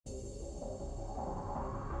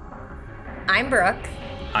I'm Brooke.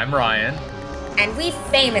 I'm Ryan. And we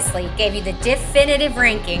famously gave you the definitive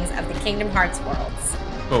rankings of the Kingdom Hearts worlds.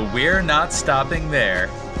 But we're not stopping there.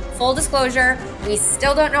 Full disclosure, we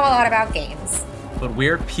still don't know a lot about games. But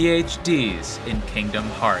we're PhDs in Kingdom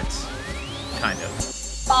Hearts. Kind of.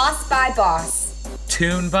 Boss by boss.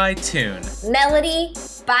 Tune by tune. Melody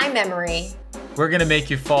by memory. We're gonna make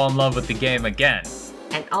you fall in love with the game again.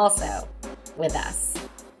 And also with us.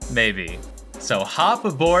 Maybe. So hop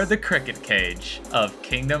aboard the cricket cage of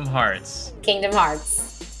Kingdom Hearts. Kingdom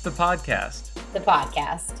Hearts. The podcast. The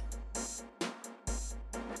podcast.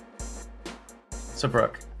 So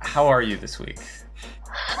Brooke, how are you this week?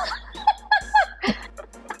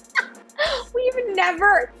 We've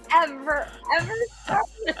never, ever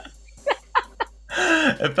started.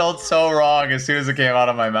 It felt so wrong as soon as it came out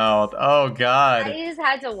of my mouth. Oh, God. I just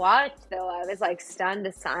had to watch, though. I was, stunned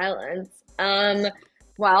to silence.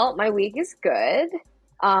 Well, my week is good.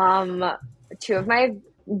 Two of my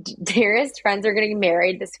dearest friends are getting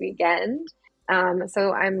married this weekend.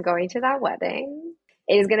 So I'm going to that wedding.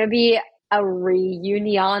 It is going to be a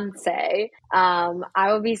reunion. I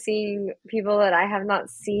will be seeing people that I have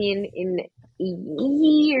not seen in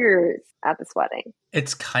years at this wedding.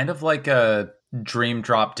 It's kind of like a Dream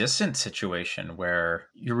Drop Distance situation where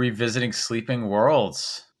you're revisiting sleeping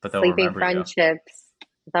worlds, but they'll sleeping remember friendships. You.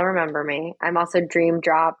 They'll remember me. I'm also Dream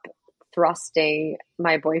Drop thrusting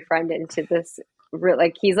my boyfriend into this.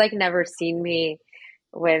 He's never seen me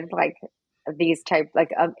with these type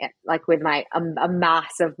with my a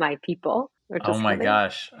mass of my people. Oh my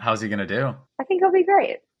gosh, how's he gonna do? I think he'll be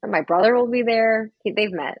great. And my brother will be there.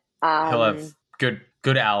 They've met. He'll have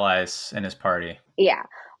good allies in his party. Yeah.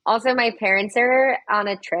 Also, my parents are on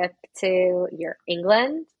a trip to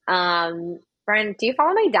England. Brian, do you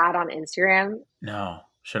follow my dad on Instagram? No.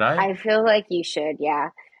 Should I? I feel like you should, yeah.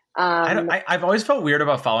 I've always felt weird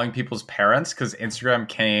about following people's parents because Instagram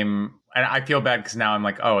came, and I feel bad because now I'm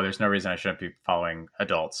like, oh, there's no reason I shouldn't be following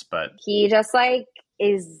adults. But he just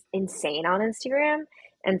is insane on Instagram,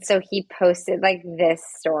 and so he posted this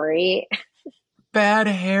story. Bad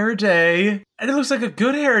hair day, and it looks like a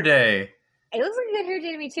good hair day. It looks like a good hair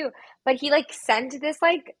day to me too. But he sent this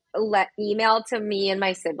email to me and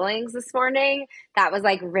my siblings this morning that was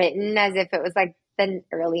written as if it was the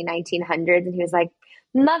early 1900s, and he was like,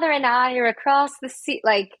 "Mother and I are across the sea,"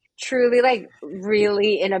 truly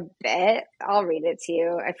really in a bit. I'll read it to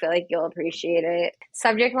you. I feel like you'll appreciate it.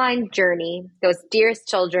 Subject line: Journey. Goes, "Dearest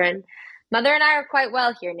children, Mother and I are quite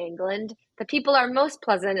well here in England. The people are most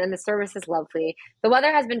pleasant and the service is lovely. The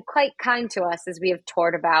weather has been quite kind to us as we have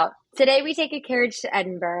toured about. Today we take a carriage to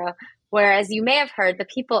Edinburgh, where, as you may have heard, the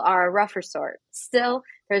people are a rougher sort. Still,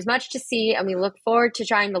 there's much to see, and we look forward to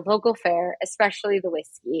trying the local fare, especially the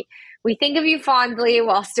whiskey. We think of you fondly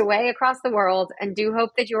whilst away across the world, and do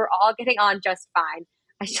hope that you are all getting on just fine.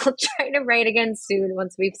 I shall try to write again soon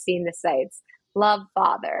once we've seen the sights. Love,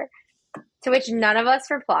 Father." To which none of us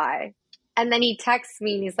reply. And then he texts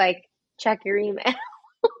me, and he's like, "Check your email."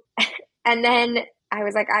 And then I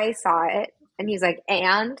was like, "I saw it." And he's like,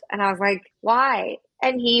 and I was like, "Why?"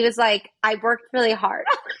 And he was like, "I worked really hard."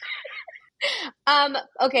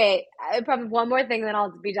 Okay, probably one more thing, then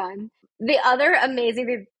I'll be done. The other amazing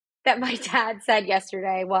thing that my dad said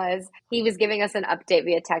yesterday was he was giving us an update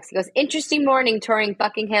via text. He goes, "Interesting morning touring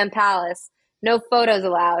Buckingham Palace. No photos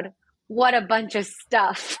allowed. What a bunch of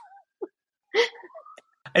stuff."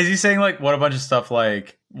 Is he saying what a bunch of stuff,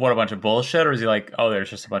 what a bunch of bullshit? Or is he like, oh, there's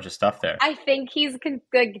just a bunch of stuff there? I think he's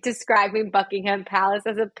describing Buckingham Palace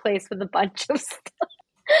as a place with a bunch of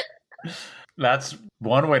stuff. That's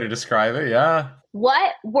one way to describe it, yeah.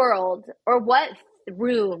 What world or what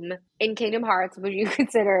room in Kingdom Hearts would you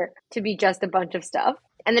consider to be just a bunch of stuff?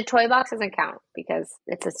 And the toy box doesn't count because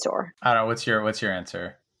it's a store. I don't know. What's your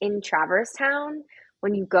answer? In Traverse Town,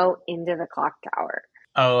 when you go into the clock tower.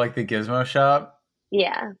 Oh, like the Gizmo shop?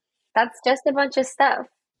 Yeah, that's just a bunch of stuff.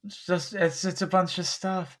 It's a bunch of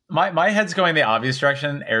stuff. My head's going the obvious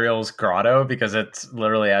direction, Ariel's grotto, because it's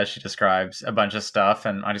literally as she describes a bunch of stuff,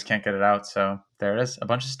 and I just can't get it out. So there it is, a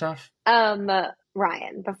bunch of stuff.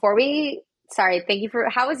 Ryan, thank you for.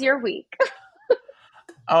 How was your week?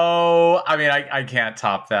 Oh, I mean, I can't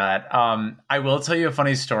top that. I will tell you a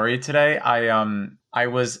funny story today. I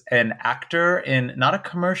was an actor in not a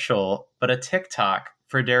commercial, but a TikTok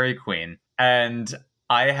for Dairy Queen. And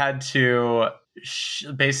I had to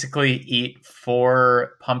basically eat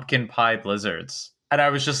 4 pumpkin pie blizzards. And I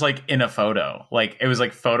was just in a photo. It was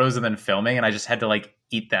photos and then filming. And I just had to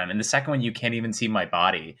eat them. And the second one, you can't even see my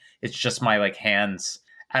body. It's just my hands.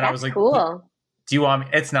 And That's I was like, cool. Do you want me?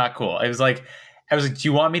 It's not cool. It was I was like, do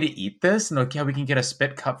you want me to eat this? And they're like, yeah, we can get a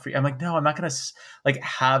spit cup for you. I'm like, no, I'm not going to like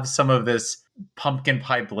have some of this pumpkin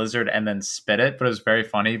pie blizzard and then spit it. But it was very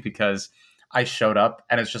funny because I showed up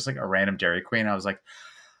and it's just like a random Dairy Queen. I was like,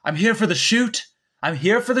 I'm here for the shoot. I'm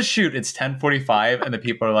here for the shoot. It's 10:45 and the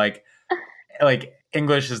people are like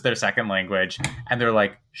English is their second language. And they're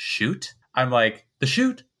like, shoot? I'm like, the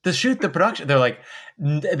shoot, the production. They're like,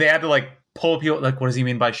 they had to like pull people, like, what does he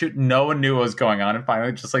mean by shoot? No one knew what was going on. And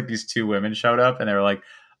finally, just like these two women showed up and they were like,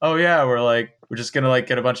 oh yeah, we're just gonna like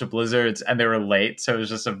get a bunch of blizzards, and they were late. So it was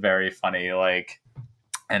just a very funny like,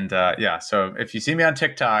 and yeah. So if you see me on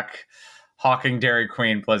TikTok hawking Dairy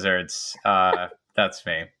Queen blizzards, that's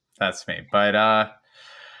me. That's me. But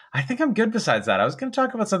I think I'm good besides that. I was going to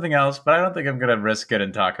talk about something else, but I don't think I'm going to risk it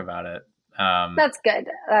and talk about it. That's good.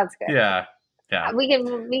 That's good. Yeah. Yeah. We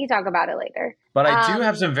can talk about it later. But I do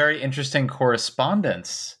have some very interesting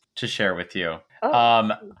correspondence to share with you. Oh.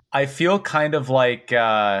 I feel kind of like, in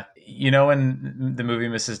the movie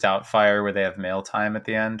Mrs. Doubtfire where they have mail time at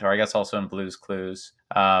the end, or I guess also in Blue's Clues,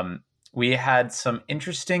 we had some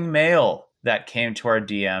interesting mail that came to our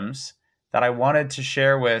DMs that I wanted to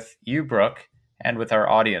share with you, Brooke, and with our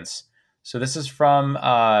audience. So this is from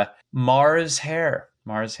Mars Hair.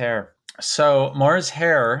 Mars Hair. So Mars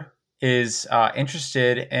Hair is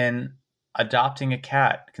interested in adopting a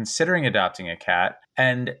cat, considering adopting a cat,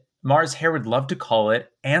 and Mars Hair would love to call it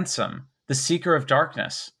Ansem, the Seeker of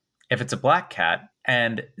Darkness, if it's a black cat,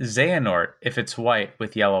 and Xehanort if it's white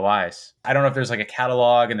with yellow eyes. I don't know if there's like a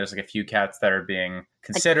catalog and there's like a few cats that are being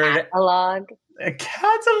considered. A catalog? A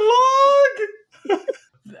catalog!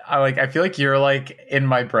 I feel like you're like in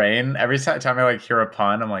my brain. Every time I like hear a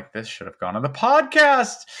pun, I'm like, this should have gone on the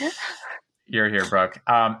podcast. You're here, Brooke.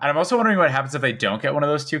 And I'm also wondering what happens if they don't get one of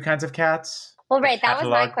those two kinds of cats. Well, right. That was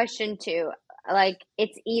my question too. Like,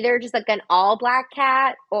 it's either just like an all black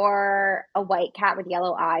cat or a white cat with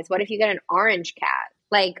yellow eyes. What if you get an orange cat?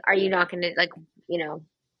 Like, are you not going to like,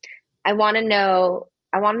 I want to know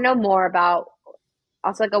more about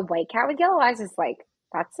also like a white cat with yellow eyes is like,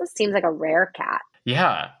 just seems like a rare cat.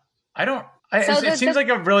 Yeah. It seems like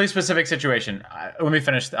a really specific situation. Let me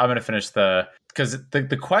finish. I'm going to finish because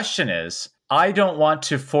the question is, I don't want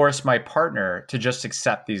to force my partner to just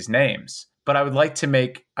accept these names, but I would like to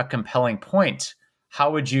make a compelling point.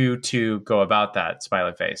 How would you two go about that?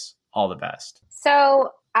 Smiley face. All the best. So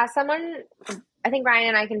as someone, I think Ryan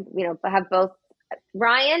and I can, have both.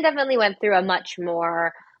 Ryan definitely went through a much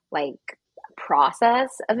more like process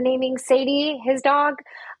of naming Sadie, his dog.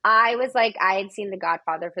 I was like, I had seen The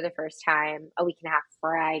Godfather for the first time a week and a half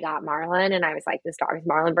before I got Marlon, and I was like, this dog is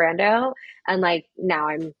Marlon Brando, and like now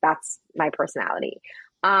that's my personality.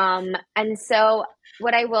 And so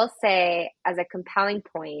what I will say as a compelling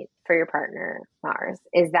point for your partner, Mars,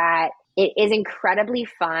 is that it is incredibly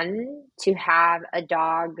fun to have a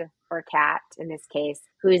dog or cat, in this case,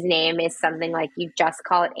 whose name is something like you just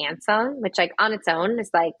call it Ansem, which like on its own is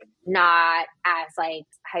like not as like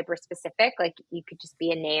hyper specific. Like you could just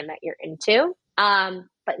be a name that you're into.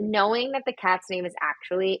 But knowing that the cat's name is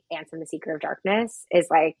actually Ansem, the Seeker of Darkness is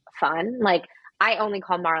like fun. Like I only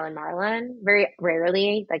call Marlon Marlon. Very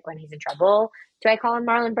rarely, like when he's in trouble, do I call him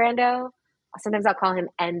Marlon Brando. Sometimes I'll call him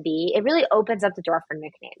MB. It really opens up the door for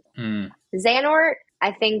nicknames. Xehanort,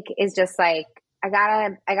 I think, is just like, I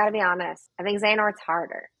gotta be honest. I think Xehanort's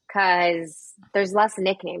harder because there's less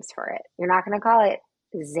nicknames for it. You're not going to call it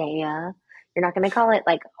Zaya. You're not going to call it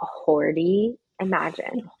like Hordy.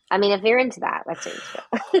 Imagine. I mean, if you're into that, let's change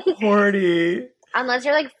it. Hordy. Unless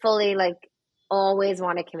you're like fully like always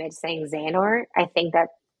want to commit to saying Xehanort, I think that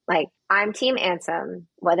like I'm team Ansem,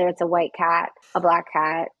 whether it's a white cat, a black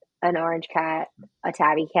cat, an orange cat, a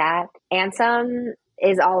tabby cat. Ansem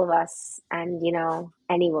is all of us and,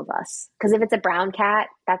 any of us. Because if it's a brown cat,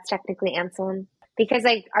 that's technically Ansem. Because,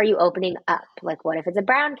 like, are you opening up? Like, what if it's a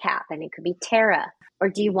brown cat? Then it could be Tara. Or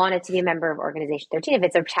do you want it to be a member of Organization 13? If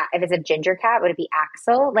it's a ginger cat, would it be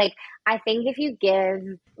Axel? Like, I think if you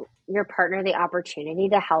give your partner the opportunity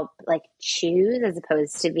to help, like, choose as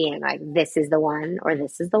opposed to being like, this is the one or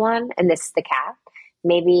this is the one and this is the cat,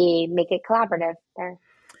 maybe make it collaborative there.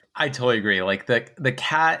 I totally agree. Like the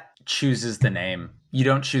cat chooses the name. You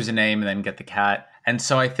don't choose a name and then get the cat. And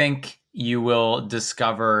so I think you will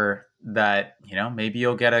discover that, maybe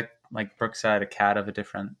you'll get like Brooke said, a cat of a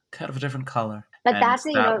different color. But that's,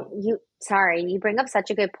 you bring up such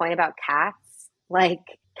a good point about cats. Like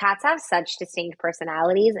cats have such distinct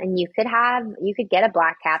personalities, and you could get a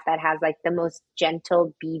black cat that has like the most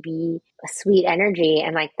gentle, BB, sweet energy.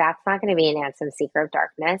 And like, that's not going to be an Ansem, Seeker of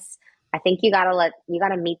Darkness. I think you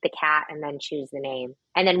gotta meet the cat and then choose the name.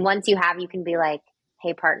 And then once you can be like,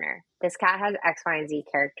 hey partner, this cat has X, Y, and Z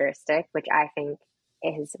characteristic, which I think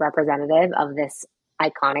is representative of this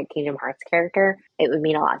iconic Kingdom Hearts character, it would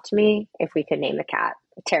mean a lot to me if we could name the cat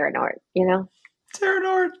Terranort, you know?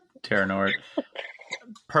 Terranort. Terranort.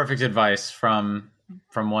 Perfect advice from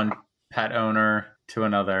one pet owner to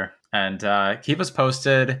another. And keep us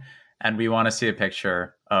posted. And we want to see a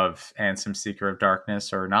picture of Ansem Seeker of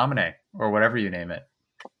Darkness or Nominee or whatever you name it.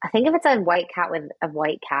 I think if it's a white cat with a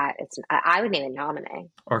white cat, I would name it Nominee.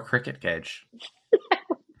 Or Cricket Cage.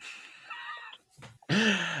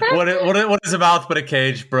 What is a mouth but a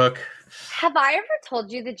cage, Brooke? Have I ever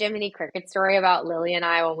told you the Jiminy Cricket story about Lily and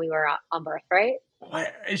I when we were on Birthright?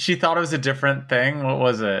 What? She thought it was a different thing? What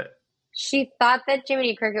was it? She thought that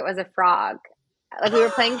Jiminy Cricket was a frog. Like we were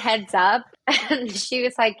playing Heads Up, and she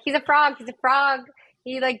was like, "He's a frog. He's a frog.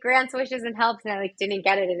 He like grants wishes and helps." And I like didn't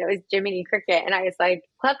get it, and it was Jiminy Cricket. And I was like,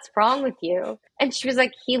 "What's wrong with you?" And she was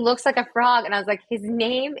like, "He looks like a frog." And I was like, "His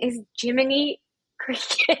name is Jiminy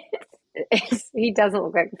Cricket. He doesn't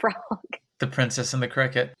look like a frog." The Princess and the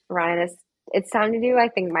Cricket. Ryan, it's time to do, I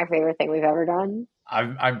think, my favorite thing we've ever done.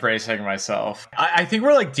 I'm bracing myself. I think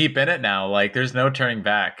we're like deep in it now. Like there's no turning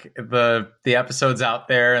back. The episode's out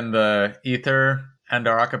there in the ether, and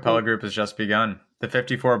our acapella group has just begun. The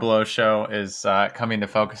 54 Below show is coming to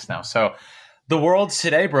focus now. So the worlds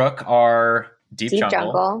today, Brooke, are Deep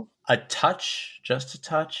Jungle, just a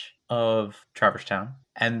touch of Traverse Town,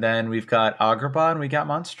 and then we've got Agrabah and we got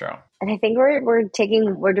Monstro. And I think we're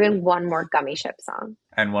doing one more Gummy Ship song.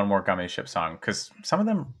 And one more Gummy Ship song, because some of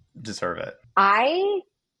them deserve it.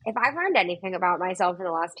 If I've learned anything about myself in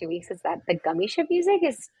the last 2 weeks, is that the Gummy Ship music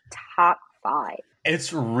is top 5.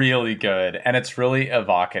 It's really good, and it's really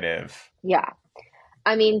evocative. Yeah.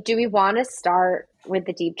 I mean, do we want to start with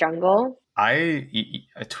the Deep Jungle? I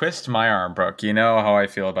twist my arm, Brooke. You know how I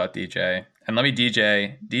feel about DJ. And let me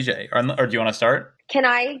DJ. Or do you want to start? Can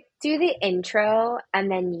I do the intro,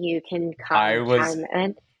 and then you can come I was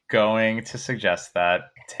in? Going to suggest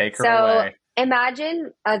that. Take her away.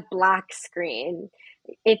 Imagine a black screen.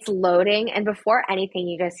 It's loading, and before anything,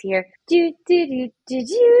 you just hear do do do do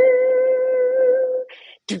do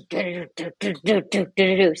do do do do do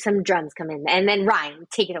do do. Some drums come in, and then Ryan,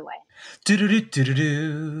 take it away. Do do do do do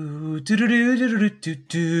do do do do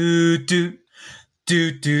do do do do do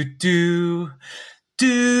do do do.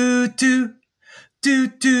 Do do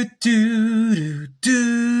do do do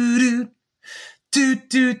do do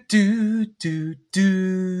do do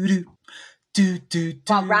do do do.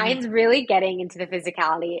 While Ryan's really getting into the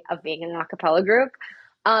physicality of being in an a cappella group,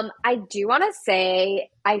 I do want to say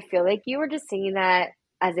I feel like you were just singing that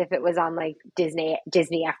as if it was on like Disney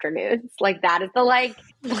afternoons. Like that is the like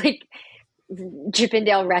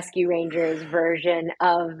Chippendale Rescue Rangers version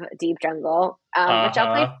of Deep Jungle, which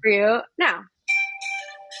I'll play for you now.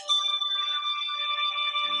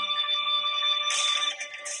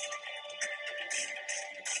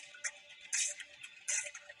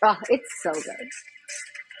 Oh, it's so good.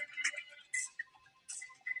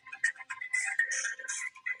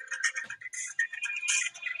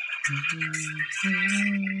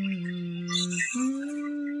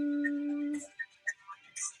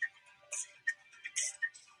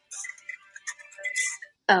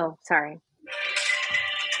 Oh, sorry.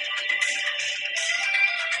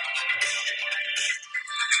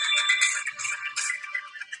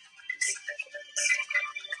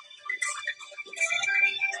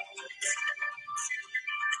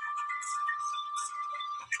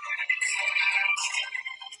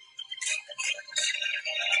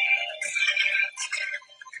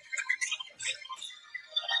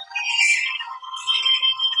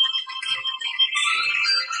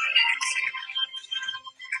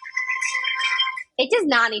 It does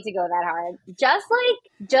not need to go that hard.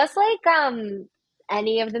 Just like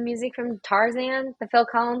any of the music from Tarzan, the Phil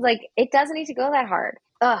Collins, like it doesn't need to go that hard.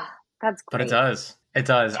 Ugh, that's great. But it does. It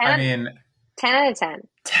does. I mean, 10 out of 10.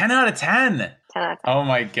 10 out of 10. 10 out of 10. Oh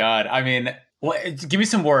my god. I mean, give me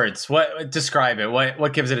some words. What describe it?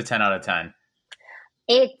 What gives it a 10 out of 10?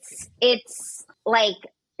 It's like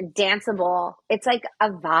danceable. It's like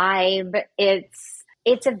a vibe.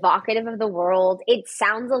 It's evocative of the world. It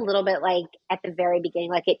sounds a little bit like at the very beginning,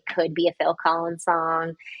 like it could be a Phil Collins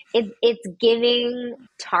song. It's giving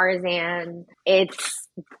Tarzan. It's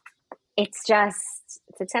a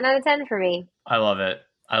 10 out of 10 for me. I love it.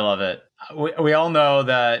 We all know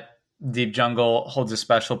that Deep Jungle holds a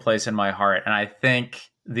special place in my heart, and I think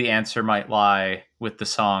the answer might lie with the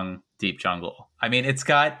song Deep Jungle. I mean, it's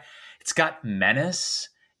got menace,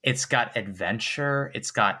 it's got adventure, it's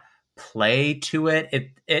got play to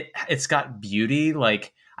it. It's got beauty.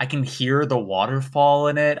 Like I can hear the waterfall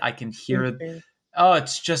in it. I can hear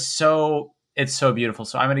it's so beautiful.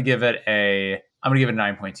 So I'm going to give it a I'm gonna give it a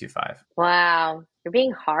 9.25. Wow, you're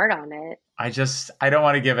being hard on it. I don't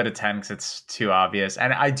want to give it a 10 because it's too obvious.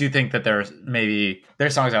 And I do think that there's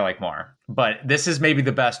songs I like more. But this is maybe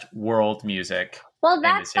the best world music Well, in the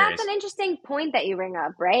that's series. an interesting point that you bring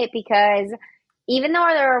up, right? Because even though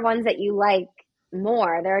there are ones that you like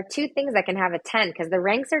more, there are two things that can have a 10 because the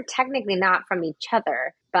ranks are technically not from each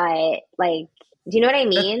other. But like, do you know what I That,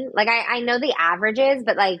 mean? Like I know the averages,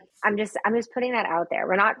 but like I'm just putting that out there.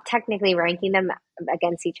 We're not technically ranking them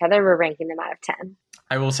against each other. We're ranking them out of 10.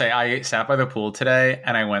 I will say I sat by the pool today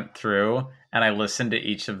and I went through and I listened to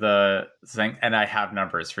each of the things and I have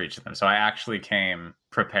numbers for each of them. So I actually came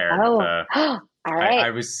prepared with Oh, a all I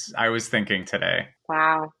right. I was thinking today.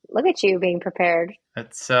 Wow. Look at you being prepared.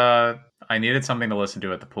 It's I needed something to listen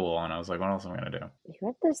to at the pool and I was like, what else am I gonna do? You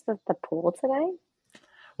went this the pool today?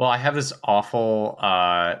 Well, I have this awful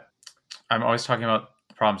I'm always talking about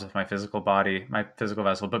problems with my physical body, my physical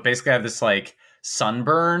vessel, but basically I have this like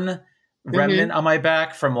sunburn Mm-hmm. remnant on my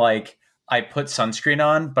back from like I put sunscreen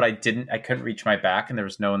on, but I couldn't reach my back and there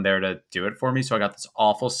was no one there to do it for me. So I got this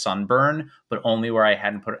awful sunburn, but only where I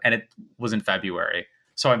hadn't put it. And it was in February.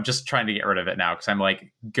 So I'm just trying to get rid of it now because I'm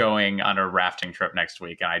like going on a rafting trip next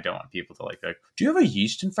week and I don't want people to like, do you have a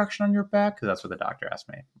yeast infection on your back? Because that's what the doctor asked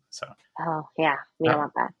me. So, Oh, yeah. We don't that,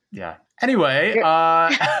 want that. yeah. Anyway, You're,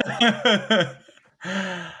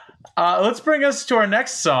 let's bring us to our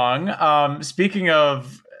next song. Speaking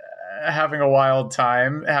of having a wild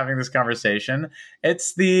time having this conversation,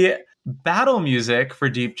 it's the battle music for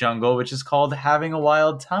Deep Jungle, which is called Having a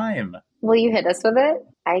Wild Time. will you hit us with it?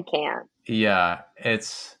 I can't. Yeah,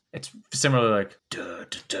 it's similarly like I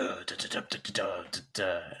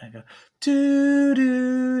go, do,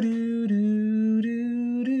 do, do, do,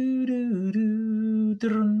 do, do, do,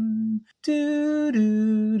 drum, do,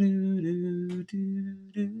 do, do, do,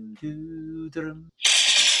 do, do, drum.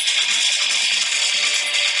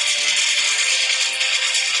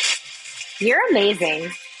 You're amazing.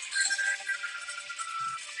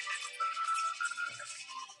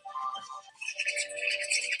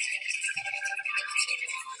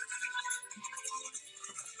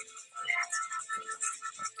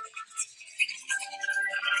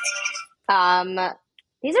 Um,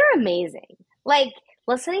 these are amazing. Like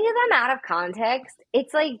listening to them out of context,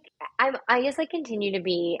 it's like I just like continue to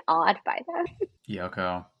be awed by them.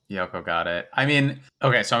 Yoko got it. I mean,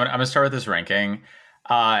 okay, so I'm gonna start with this ranking.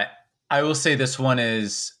 Uh, I will say this one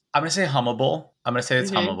is I'm gonna say hummable. I'm gonna say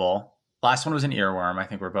it's Hmm. hummable. Last one was an earworm. I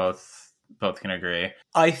think we're both can agree.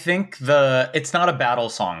 I think it's not a battle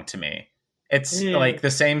song to me. It's like Mm.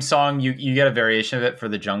 the same song. You get a variation of it for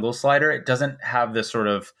the Jungle Slider. It doesn't have the sort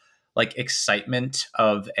of like excitement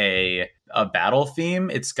of a battle theme.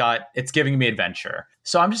 It's giving me adventure.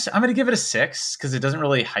 So I'm gonna give it a 6 because it doesn't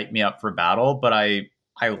really hype me up for battle, but I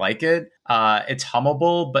like it. It's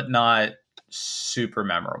hummable, but not super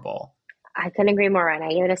memorable. I couldn't agree more, and I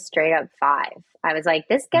give it a straight up 5. I was like,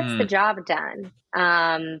 this gets the Hmm. job done.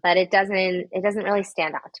 But it doesn't really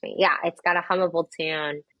stand out to me. Yeah, it's got a hummable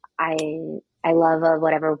tune. I I love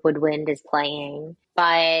whatever woodwind is playing,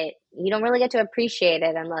 but you don't really get to appreciate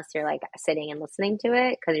it unless you're like sitting and listening to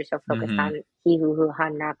it because you're so focused Mm-hmm. on he who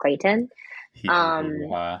Hana Clayton. He hoo hoo Um,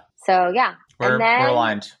 ha. so yeah, and We're then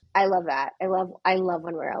aligned. I love that. I love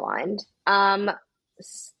when we're aligned.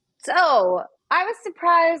 So I was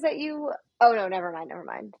surprised that you. Oh no, never mind, never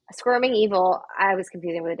mind. Squirming Evil. I was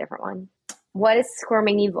confusing with a different one. What is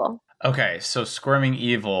Squirming Evil? Okay, so Squirming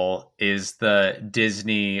Evil is the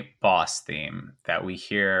Disney boss theme that we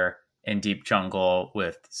hear in Deep Jungle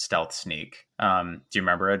with Stealth Sneak. Do you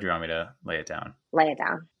remember it? Do you want me to lay it down? Lay it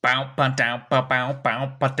down. Bow ba down ba bow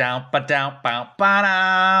bow ba down ba down bow ba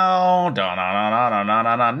down da na na na na na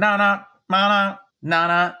na na na na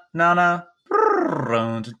na na na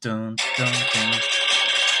dun dun dun.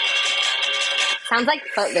 Sounds like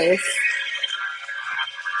Footloose.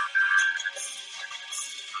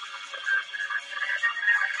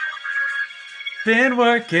 Been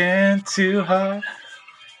working too hard.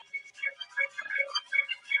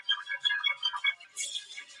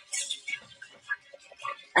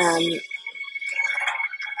 Um,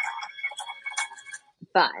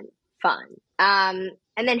 fun, fun.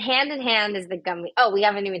 And then Hand in Hand is the gummy. Oh, we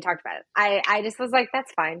haven't even talked about it. I just was like,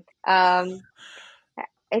 that's fine.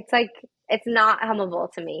 It's like it's not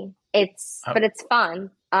hummable to me. But it's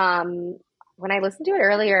fun. When I listened to it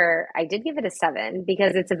earlier, I did give it a 7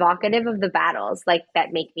 because it's evocative of the battles like that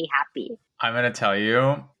make me happy. I'm gonna tell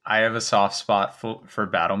you, I have a soft spot for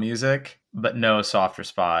battle music, but no softer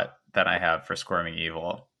spot than I have for Squirming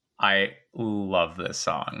Evil. I love this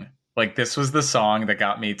song. Like this was the song that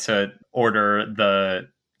got me to order the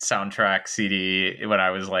soundtrack CD when I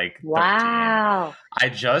was like 13. Wow.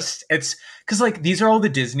 It's because like these are all the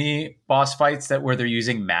Disney boss fights that where they're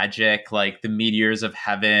using magic, like the meteors of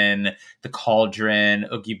heaven, the cauldron,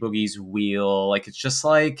 Oogie Boogie's wheel. Like it's just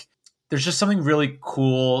like there's just something really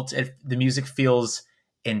cool. The music feels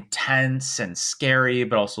intense and scary,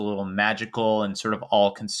 but also a little magical and sort of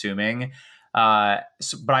all consuming. But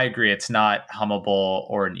I agree, it's not hummable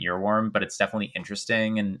or an earworm, but it's definitely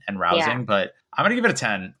interesting and Yeah. rousing. But I'm gonna give it a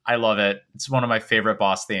 10. I love it. It's one of my favorite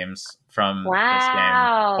boss themes from this game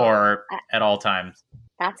Wow. or at all times.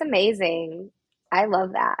 That's amazing. I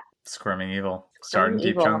love that. Squirming Evil, starred Scream in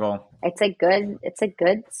Deep Evil. Jungle. It's a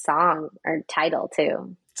good song or title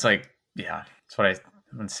too. It's like, yeah, it's what I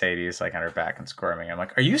when Sadie's like on her back and squirming. I'm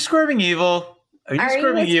like, are you squirming evil? Are you Are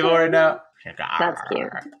squirming you evil right screaming? now? That's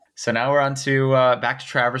cute. So now we're on to back to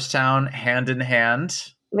Traverse Town, hand in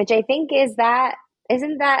hand. Which I think isn't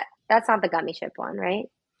that's not the gummy ship one, right?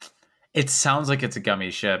 It sounds like it's a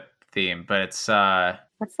gummy ship theme, but it's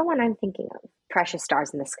What's the one I'm thinking of? Precious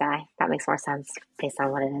Stars in the Sky. That makes more sense based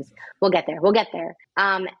on what it is. We'll get there. We'll get there.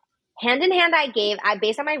 Hand in Hand I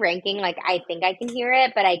based on my ranking, like I think I can hear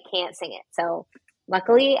it, but I can't sing it. So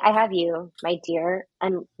luckily I have you, my dear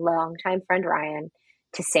and longtime friend Ryan,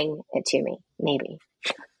 to sing it to me, maybe.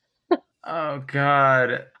 oh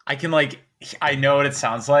god. I know what it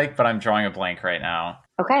sounds like, but I'm drawing a blank right now.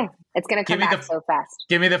 Okay. It's gonna come back so fast.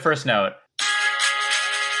 Give me the first note.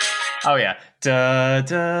 Oh yeah. Da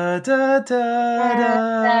da da da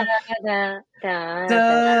da Da,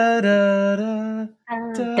 da, da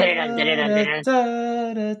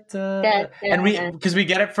da, da da. And because we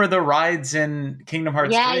get it for the rides in Kingdom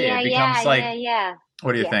Hearts 3, it becomes yeah.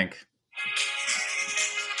 What do you think?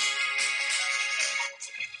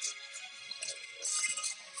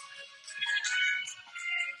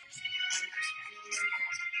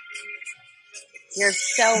 You're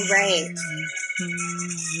so right.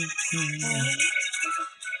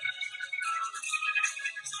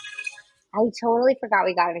 I totally forgot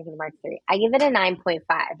we got it in Kingdom Hearts 3. I give it a 9.5.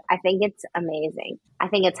 I think it's amazing. I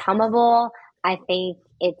think it's hummable. I think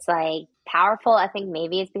it's like powerful. I think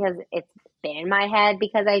maybe it's because it's been in my head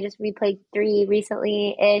because I just replayed 3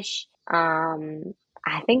 recently ish.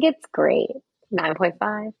 I think it's great.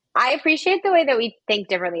 9.5. I appreciate the way that we think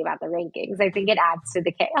differently about the rankings. I think it adds to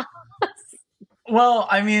the chaos. Well,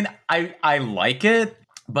 I mean, I like it,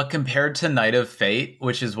 but compared to Night of Fate,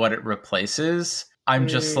 which is what it replaces, I'm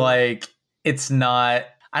just like, it's not.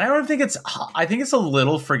 I don't think it's. I think it's a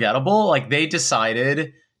little forgettable. Like they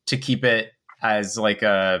decided to keep it as like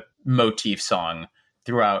a motif song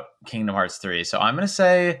throughout Kingdom Hearts 3. So I'm gonna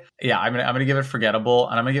say, yeah, I'm gonna give it forgettable,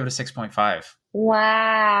 and I'm gonna give it a 6.5.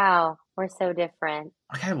 Wow. We're so different.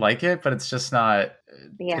 Like I like it, but it's just not.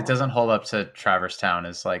 Yeah. It doesn't hold up to Traverse Town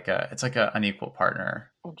as like it's like an unequal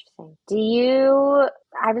partner. Interesting.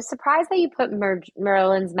 I was surprised that you put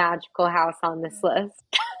Merlin's Magical House on this list.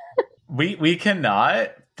 We cannot,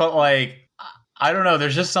 but like I don't know.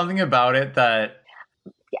 There's just something about it that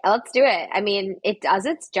Yeah, let's do it. I mean, it does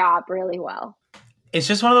its job really well. it's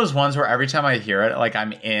just one of those ones where every time I hear it, like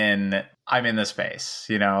I'm in the space.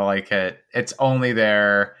 You know, like it's only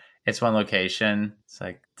there. It's one location. It's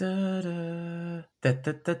like da da da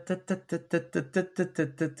da da da da da da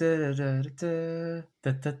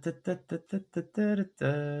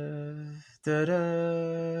da da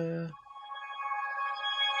da.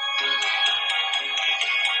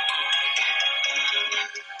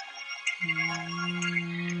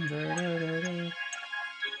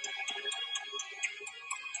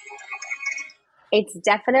 It's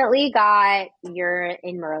definitely got You're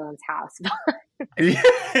in Merlin's house.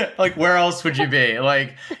 Like where else would you be?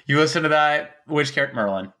 Like you listen to that, which character?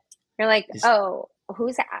 Merlin. You're like, oh,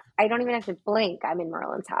 I don't even have to blink. I'm in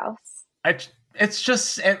Merlin's house. It's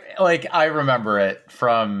just like I remember it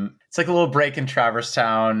from. It's like a little break in Traverse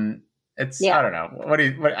Town. It's I don't know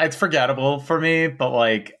it's forgettable for me, but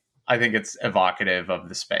like I think it's evocative of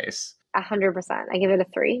the space. 100%. I give it a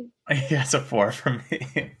 3. Yeah, it's a 4 for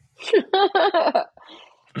me.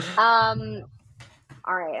 All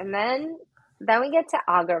right, and then we get to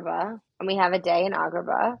Agrabah, and we have a day in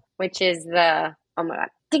Agrabah, which is the oh my god,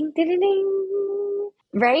 ding ding ding, ding.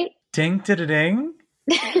 Right? Ding ding ding.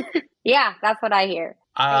 Yeah, that's what I hear.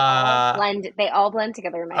 They all blend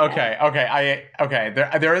together in my head. Okay.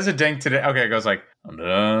 There is a ding today. Okay, it goes like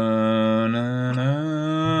na na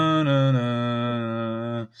na na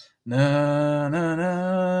na na na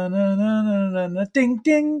na na na ding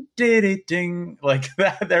ding diddy ding like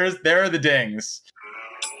that. There are the dings.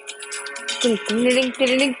 Ding ding ding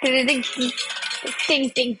ding ding ding ding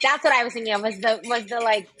ding ding. That's what I was thinking of. Was the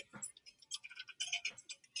like.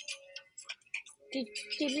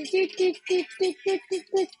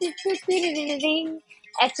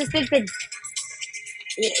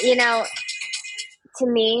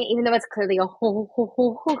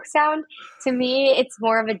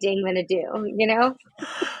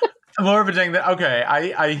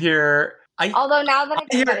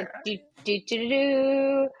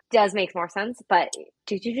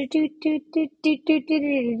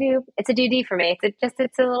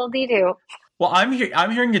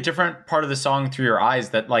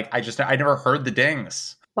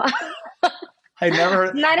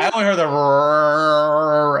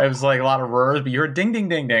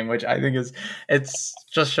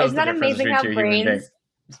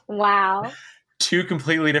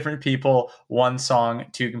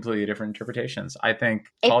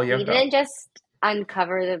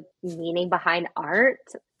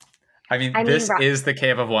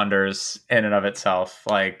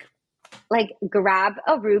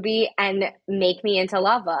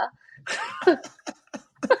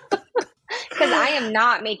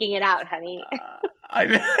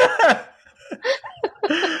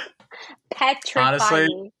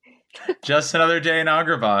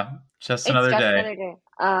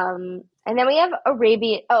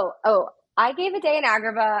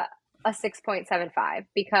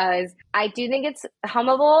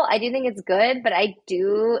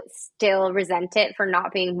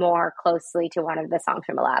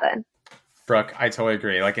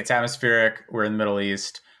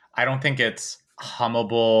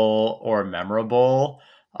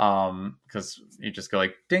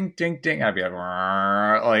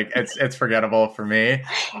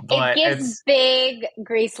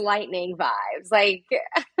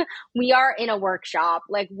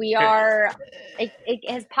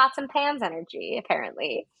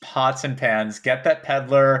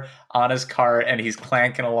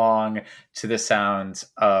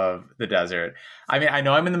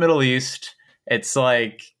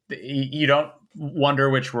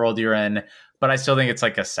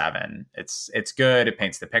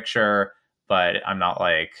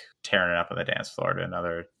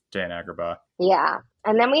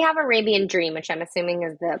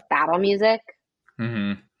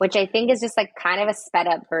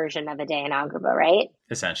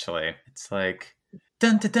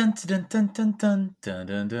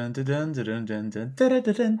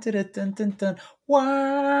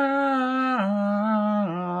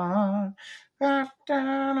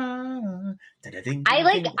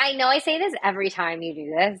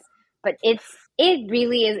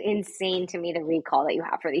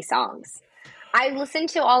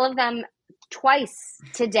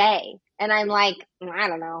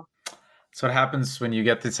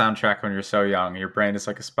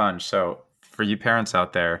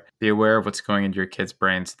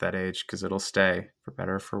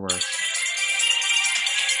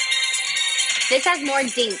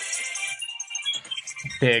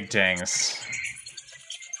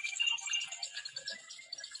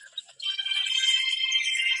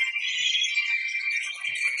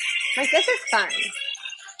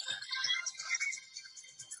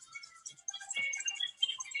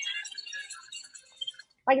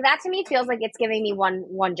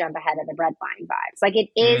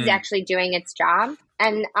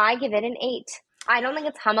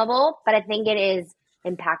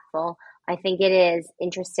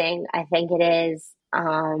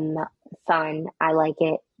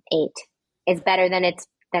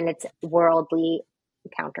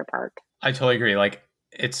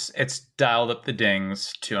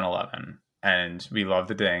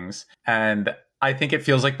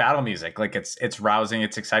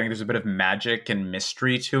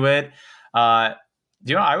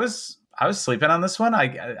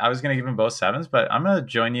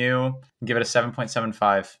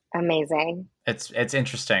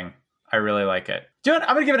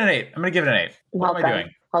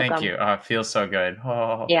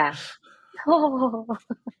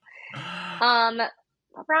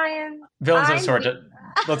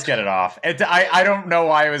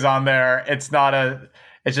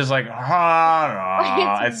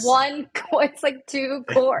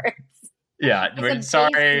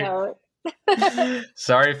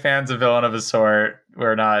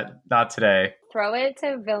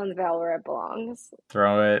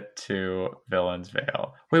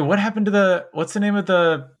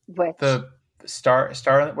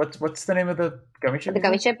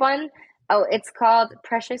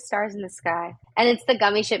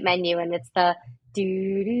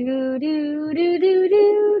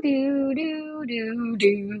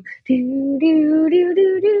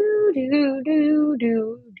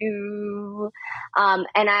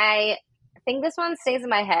 think this one stays in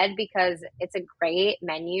my head because it's a great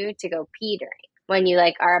menu to go pee during when you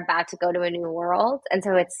like are about to go to a new world. And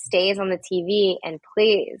so it stays on the TV and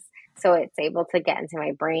plays. So it's able to get into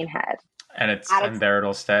my brain head. And there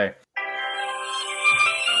it'll stay.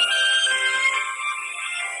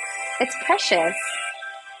 It's precious.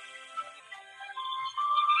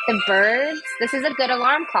 The birds. This is a good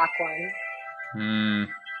alarm clock one. Hmm.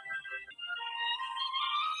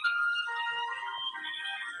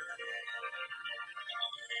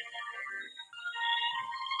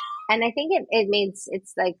 And I think it means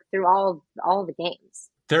it's like through all the games.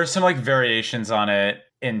 There's some like variations on it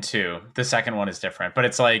in 2. The second one is different, but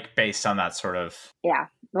it's like based on that sort of. Yeah.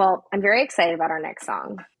 Well, I'm very excited about our next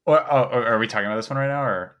song. Are we talking about this one right now,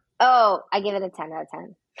 or? Oh, I give it a 10 out of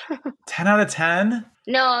 10. 10 out of 10?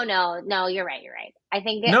 No, you're right. I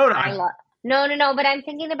think No, but I'm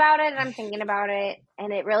thinking about it,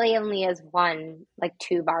 and it really only is one, like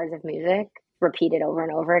 2 bars of music repeated over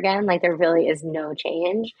and over again. Like there really is no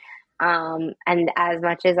change. And as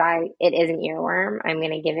much as it is an earworm, I'm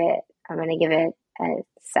gonna give it a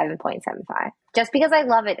 7.75. Just because I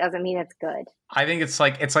love it doesn't mean it's good. I think it's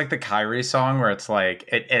like the Kyrie song where it's like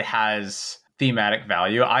it has thematic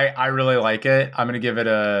value. I really like it. I'm gonna give it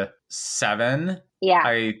a 7.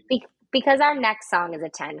 Yeah. Because our next song is a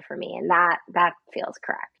 10 for me, and that feels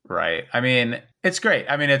correct. Right. I mean, it's great.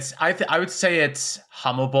 I mean, I would say it's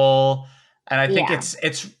hummable, and I think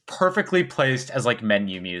it's perfectly placed as like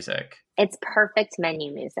menu music. It's perfect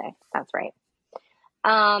menu music. That's right.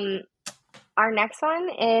 Our next one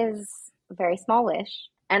is Very Small Wish,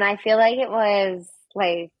 and I feel like it was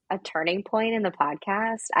like a turning point in the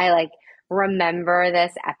podcast. I like remember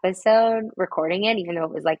this episode recording it, even though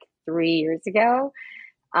it was like 3 years ago.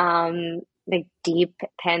 Like deep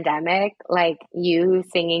pandemic, like you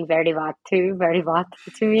singing Verdi Vatu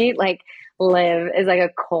to me, like live is like a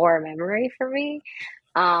core memory for me.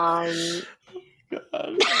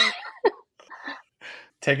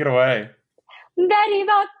 Take it away. Verdi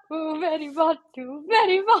Vatu, Verdi Vatu,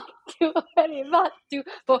 Verdi Vatu, Verdi Vatu,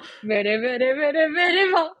 Verdi Vatu,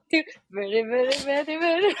 Verdi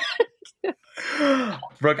Vatu.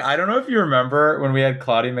 Brooke, I don't know if you remember when we had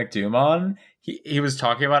Claudia McDoom on. He was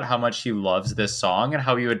talking about how much he loves this song and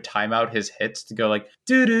how he would time out his hits to go like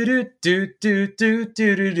do do do do do do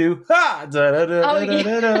do do do ha da da da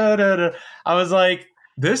da da da da. I was like,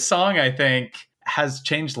 this song I think has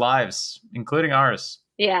changed lives, including ours.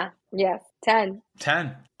 Yeah. Yes. 10.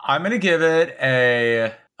 10. I'm gonna give it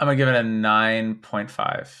a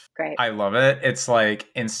 9.5. Great. I love it. It's like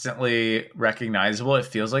instantly recognizable. It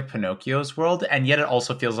feels like Pinocchio's world, and yet it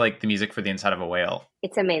also feels like the music for the inside of a whale.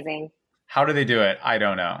 It's amazing. How do they do it? I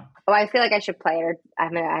don't know. Oh, I feel like I should play it.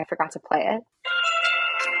 I forgot to play it.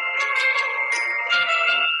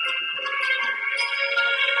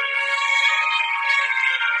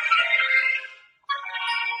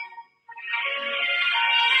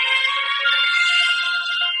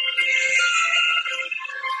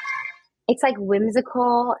 It's like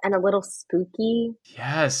whimsical and a little spooky.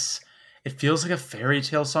 Yes. It feels like a fairy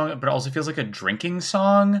tale song, but it also feels like a drinking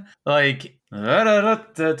song. Like, and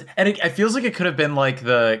it feels like it could have been like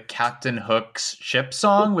the Captain Hook's ship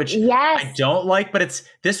song, which I don't like, but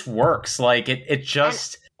this works. Like it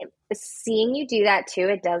just. And seeing you do that too,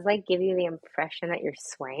 it does like give you the impression that you're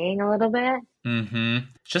swaying a little bit. Mm-hmm.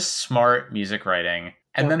 Just smart music writing.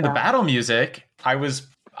 And then the battle music,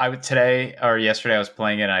 today or yesterday I was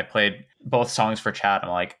playing it and I played both songs for chat.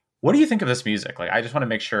 I'm like, what do you think of this music? Like, I just want to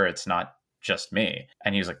make sure it's not just me.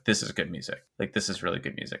 And he was like, this is good music. Like, this is really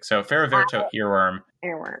good music. So Ferroverto, Earworm.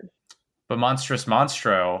 But Monstrous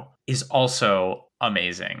Monstro is also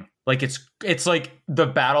amazing. Like, it's like the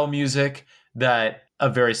battle music that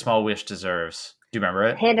A Very Small Wish deserves. Do you remember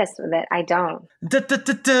it? Hit us with it. I don't.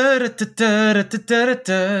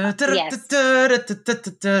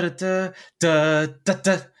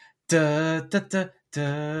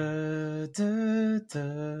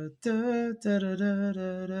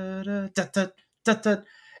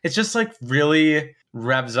 It just like really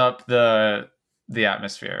revs up the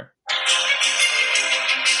atmosphere.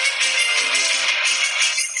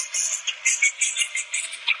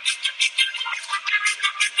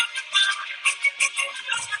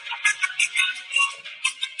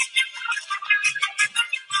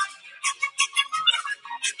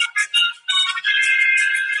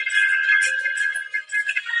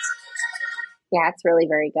 Yeah, it's really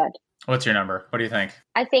very good. What's your number? What do you think?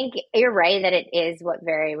 I think you're right that it is what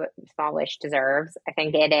Very Small Wish deserves. I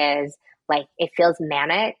think it is like, it feels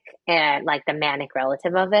manic and like the manic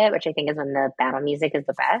relative of it, which I think is when the battle music is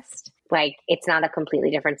the best. Like, it's not a completely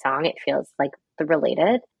different song. It feels like the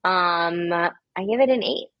related. I give it an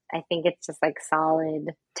 8 I think it's just like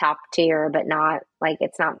solid top tier, but not like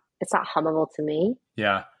it's not hummable to me.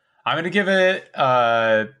 Yeah. I'm gonna give it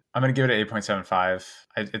an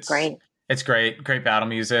 8.75. Great. It's great. Great battle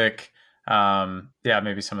music. Yeah,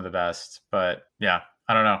 maybe some of the best. But yeah,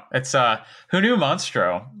 I don't know. It's who knew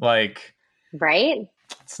Monstro? Like, Right?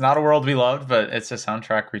 it's not a world we loved, but it's a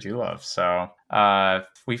soundtrack we do love. So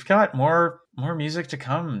we've got more music to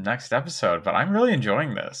come next episode, but I'm really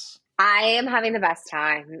enjoying this. I am having the best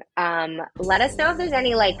time. Let us know if there's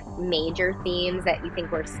any like major themes that you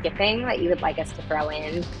think we're skipping that you would like us to throw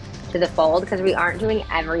in to the fold, because we aren't doing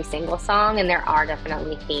every single song, and there are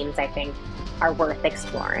definitely themes I think are worth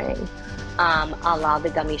exploring, a la the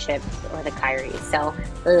gummy ships or the Kyries. So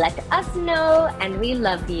let us know, and we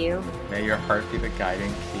love you. May your heart be the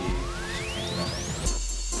guiding key.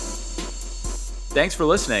 Thanks for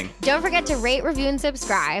listening. Don't forget to rate, review, and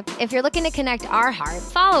subscribe. If you're looking to connect our hearts,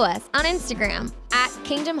 follow us on Instagram at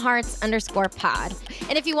KingdomHearts_pod.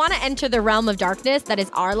 And if you want to enter the realm of darkness that is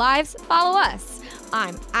our lives, follow us.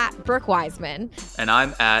 I'm at Brooke Wiseman. And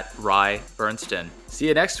I'm at Rye Bernstein. See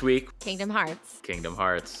you next week. Kingdom Hearts, Kingdom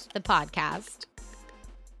Hearts. the podcast.